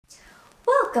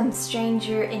Welcome,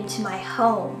 stranger, into my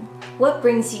home. What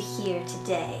brings you here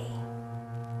today?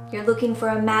 You're looking for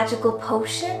a magical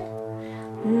potion?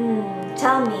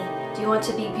 Tell me, do you want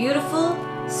to be beautiful,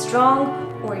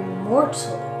 strong, or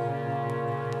immortal?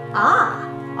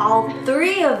 Ah, all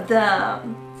three of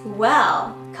them.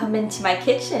 Well, come into my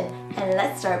kitchen and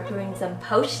let's start brewing some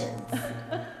potions.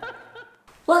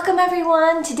 Welcome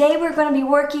everyone. Today we're going to be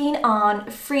working on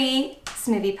free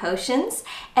smoothie potions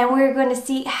and we're going to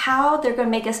see how they're going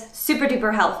to make us super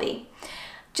duper healthy.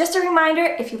 Just a reminder,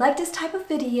 if you like this type of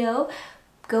video,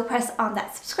 go press on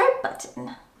that subscribe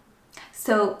button.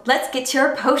 So let's get to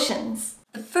our potions.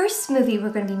 The first smoothie we're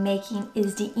going to be making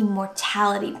is the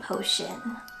immortality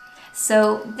potion.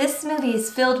 So this smoothie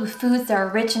is filled with foods that are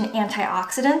rich in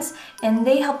antioxidants and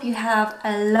they help you have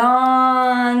a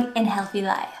long and healthy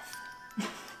life.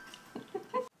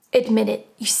 Admit it,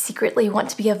 you secretly want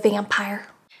to be a vampire.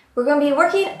 We're going to be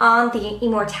working on the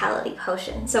immortality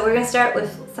potion. So we're going to start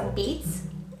with some beets.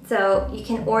 So you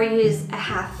can or use a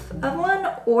half of one,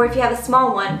 or if you have a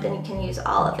small one, then you can use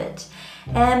all of it.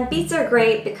 And beets are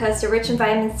great because they're rich in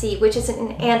vitamin C, which is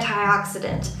an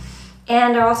antioxidant,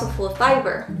 and are also full of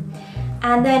fiber.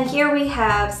 And then here we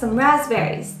have some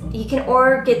raspberries. You can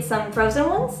or get some frozen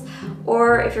ones,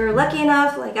 or if you're lucky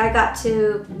enough, like I got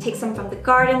to take some from the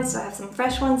garden, so I have some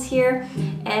fresh ones here.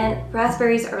 And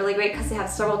raspberries are really great because they have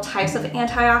several types of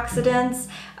antioxidants,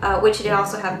 which they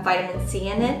also have vitamin C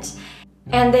in it.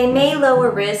 And they may lower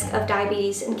risk of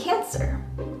diabetes and cancer.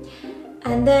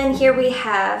 And then here we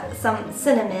have some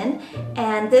cinnamon,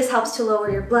 and this helps to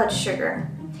lower your blood sugar.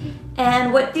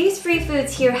 And what these free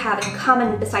foods here have in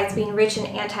common, besides being rich in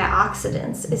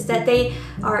antioxidants, is that they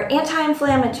are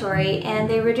anti-inflammatory and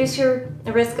they reduce your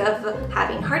risk of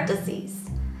having heart disease.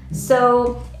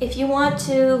 So if you want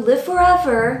to live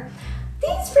forever,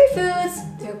 these free foods,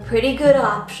 they're a pretty good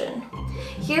option.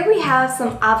 Here we have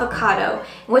some avocado.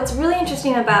 What's really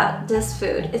interesting about this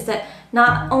food is that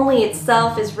not only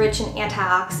itself is rich in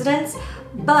antioxidants,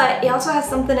 but it also has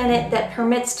something in it that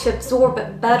permits to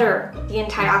absorb better the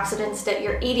antioxidants that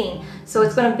you're eating. So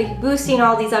it's going to be boosting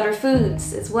all these other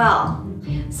foods as well.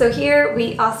 So here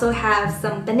we also have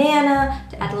some banana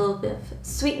to add a little bit of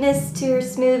sweetness to your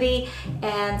smoothie,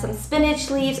 and some spinach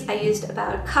leaves. I used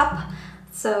about a cup.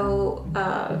 So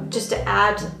just to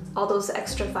add all those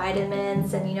extra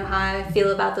vitamins, and you know how I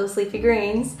feel about those leafy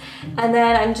greens. And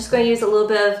then I'm just going to use a little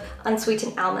bit of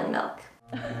unsweetened almond milk.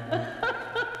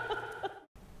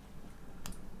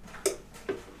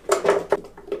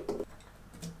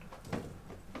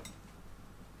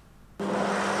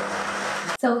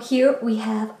 So here we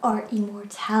have our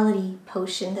immortality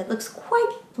potion that looks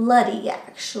quite bloody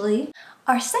actually.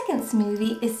 Our second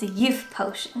smoothie is the youth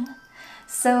potion.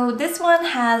 So this one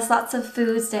has lots of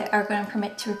foods that are going to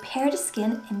permit to repair the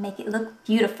skin and make it look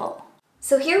beautiful.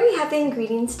 So here we have the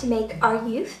ingredients to make our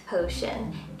youth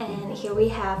potion. And here we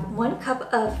have 1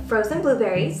 cup of frozen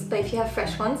blueberries, but if you have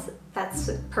fresh ones, that's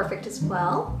perfect as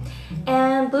well.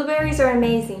 And blueberries are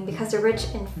amazing because they're rich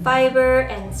in fiber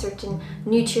and certain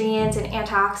nutrients and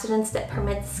antioxidants that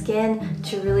permit the skin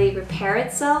to really repair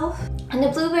itself. And the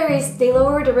blueberries, they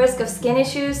lower the risk of skin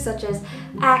issues such as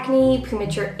acne,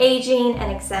 premature aging,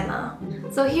 and eczema.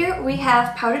 So here we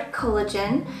have powdered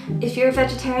collagen. If you're a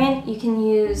vegetarian, you can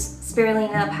use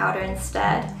spirulina powder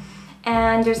instead.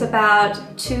 And there's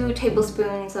about 2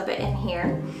 tablespoons of it in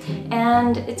here.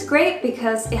 And it's great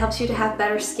because it helps you to have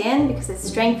better skin because it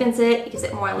strengthens it, gives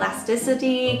it more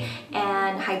elasticity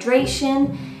and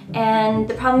hydration. And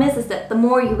the problem is that the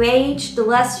more you age, the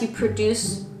less you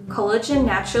produce collagen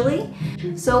naturally.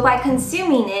 So by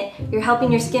consuming it, you're helping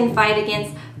your skin fight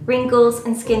against wrinkles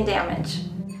and skin damage.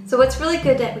 So what's really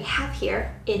good that we have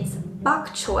here is bok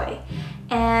choy.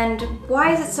 And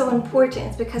why is it so important?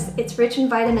 It's because it's rich in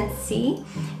vitamin C,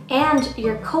 and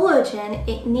your collagen,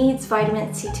 it needs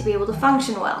vitamin C to be able to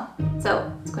function well. So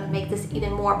it's going to make this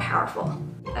even more powerful.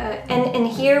 And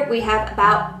here we have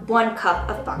about 1 cup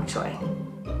of bok choy.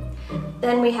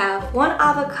 Then we have 1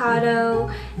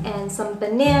 avocado and some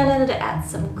banana to add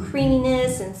some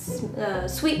creaminess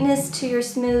and sweetness to your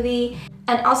smoothie,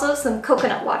 and also some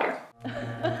coconut water.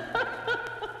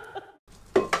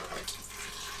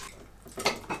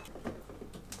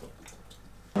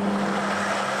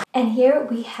 And here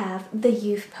we have the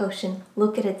youth potion.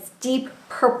 Look at its deep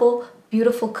purple,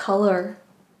 beautiful color.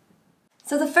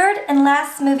 So the third and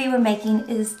last smoothie we're making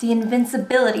is the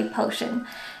invincibility potion.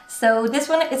 So this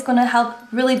one is going to help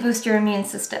really boost your immune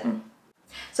system.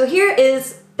 So here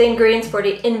is the ingredients for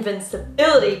the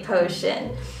invincibility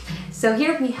potion. So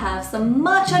here we have some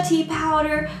matcha tea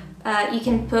powder. You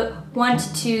can put 1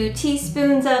 to 2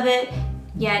 teaspoons of it.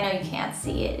 Yeah, I know you can't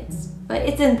see it, but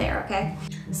it's in there, okay?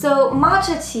 So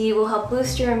matcha tea will help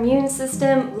boost your immune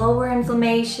system, lower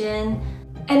inflammation,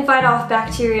 and fight off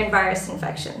bacteria and virus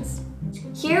infections.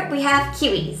 Here we have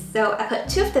kiwis. So I put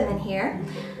 2 of them in here.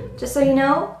 Just so you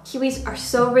know, kiwis are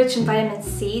so rich in vitamin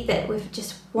C that with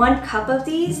just 1 cup of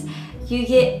these, you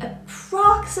get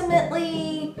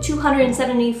approximately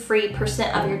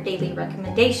 273% of your daily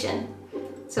recommendation.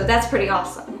 So that's pretty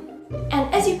awesome.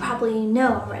 And as you probably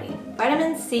know already,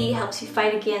 vitamin C helps you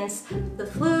fight against the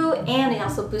flu and it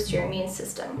also boosts your immune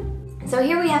system. So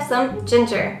here we have some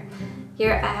ginger.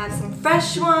 Here I have some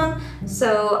fresh one,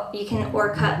 so you can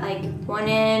or cut like 1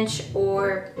 inch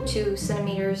or 2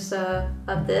 centimeters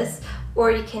of this, or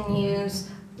you can use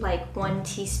like 1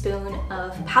 teaspoon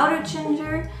of powdered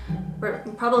ginger, or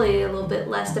probably a little bit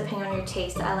less depending on your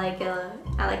taste. I like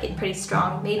it pretty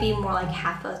strong, maybe more like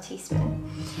half a teaspoon.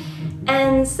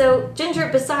 And so ginger,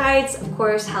 besides of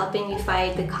course helping you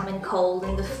fight the common cold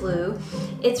and the flu,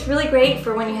 it's really great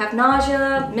for when you have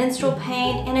nausea, menstrual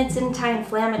pain, and it's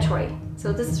anti-inflammatory.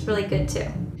 So this is really good too.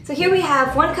 So here we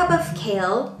have 1 cup of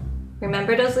kale,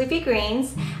 remember those leafy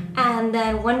greens, and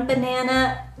then 1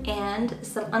 banana and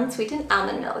some unsweetened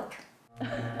almond milk.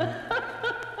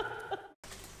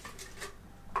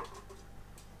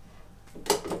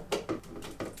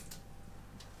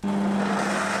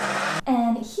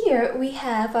 And here we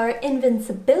have our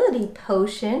invincibility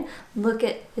potion. Look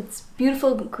at its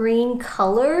beautiful green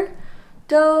color,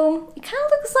 though it kind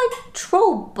of looks like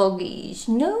troll buggies,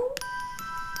 no?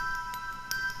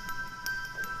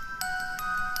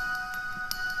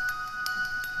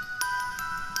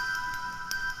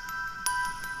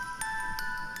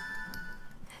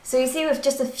 So you see, with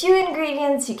just a few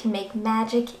ingredients, you can make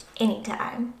magic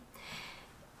anytime.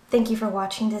 Thank you for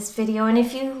watching this video, and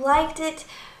if you liked it,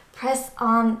 press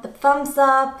on the thumbs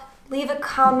up, leave a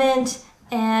comment,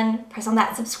 and press on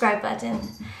that subscribe button.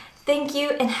 Thank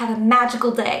you, and have a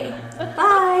magical day.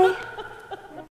 Bye!